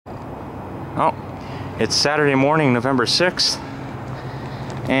Oh, it's Saturday morning, November 6th,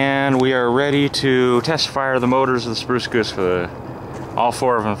 and we are ready to test fire the motors of the Spruce Goose for all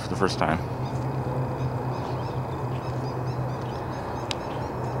four of them for the first time.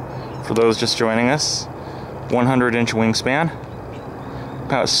 For those just joining us, 100-inch wingspan,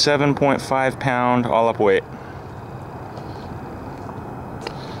 about 7.5 pound all-up weight.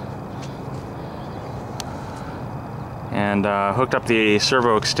 And hooked up the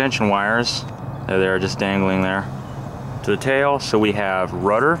servo extension wires. They're just dangling there to the tail. So we have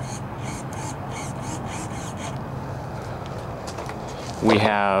rudder, we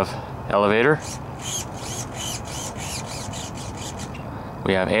have elevator,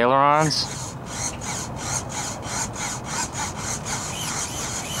 we have ailerons,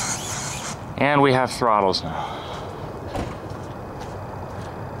 and we have throttles now.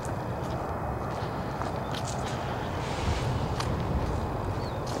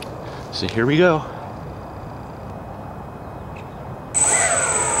 So here we go.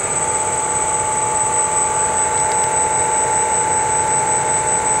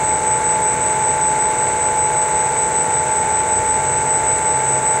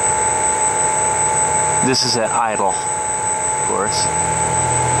 This is at idle, of course.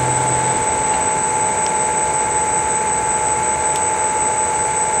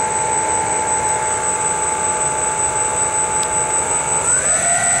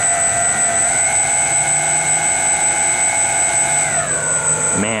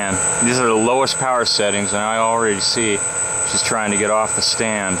 Man, these are the lowest power settings, and I already see she's trying to get off the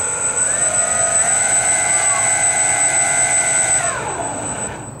stand.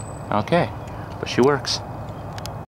 Okay, but she works.